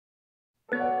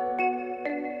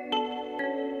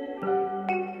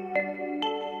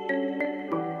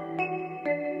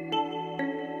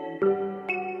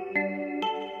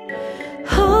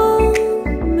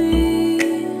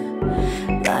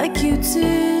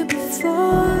did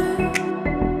before.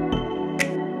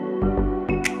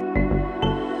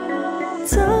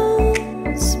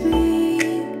 Don't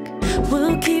speak,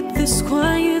 we'll keep this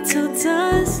quiet till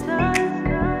dusk.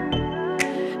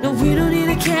 No, we don't need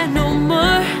a cat no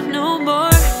more, no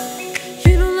more.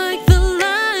 You don't like the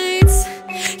lights,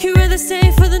 you'd rather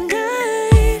stay for the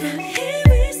night. Here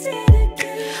we stand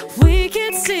again. We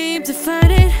can't seem to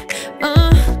fight it.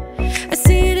 I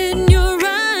see it in your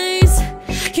eyes.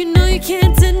 You know you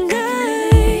can't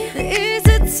deny. Easy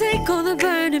to take all the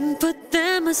burden, put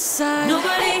them aside.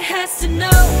 Nobody has to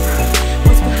know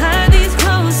what's behind these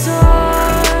closed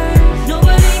doors.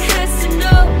 Nobody has to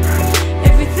know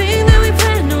everything that we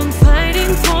plan on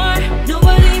fighting for.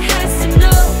 Nobody has to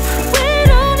know. We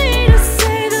don't need to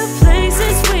say the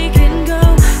places we can go.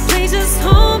 Please just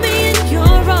hold me in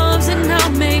your arms and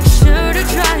I'll make sure to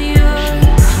dry your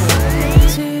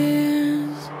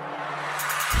tears.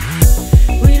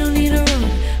 We don't need a room,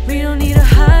 we don't need to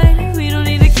hide. We don't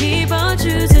need to keep our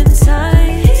choosing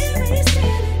sides.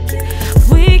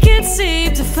 We can't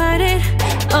seem to fight it.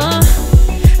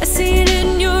 I see it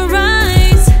in your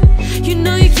eyes. You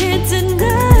know you can't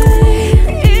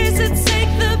deny. Easy to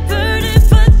take the burden,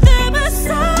 put them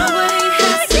aside. Nobody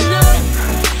has to know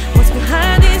what's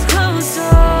behind these closed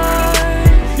doors.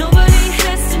 Nobody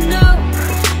has to know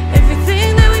everything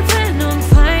that we plan on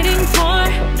fighting for.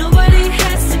 Nobody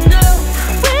has to know.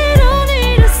 We don't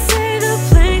need to say the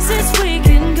places we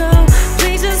can go.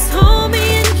 Please just hold me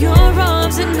in your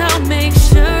arms and I'll make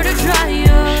sure to dry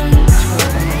your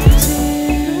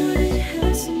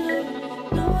tears.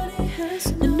 Nobody has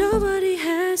to know. Nobody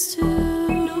has to.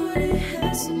 Nobody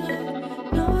has to know.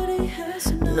 Nobody has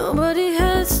to know. Nobody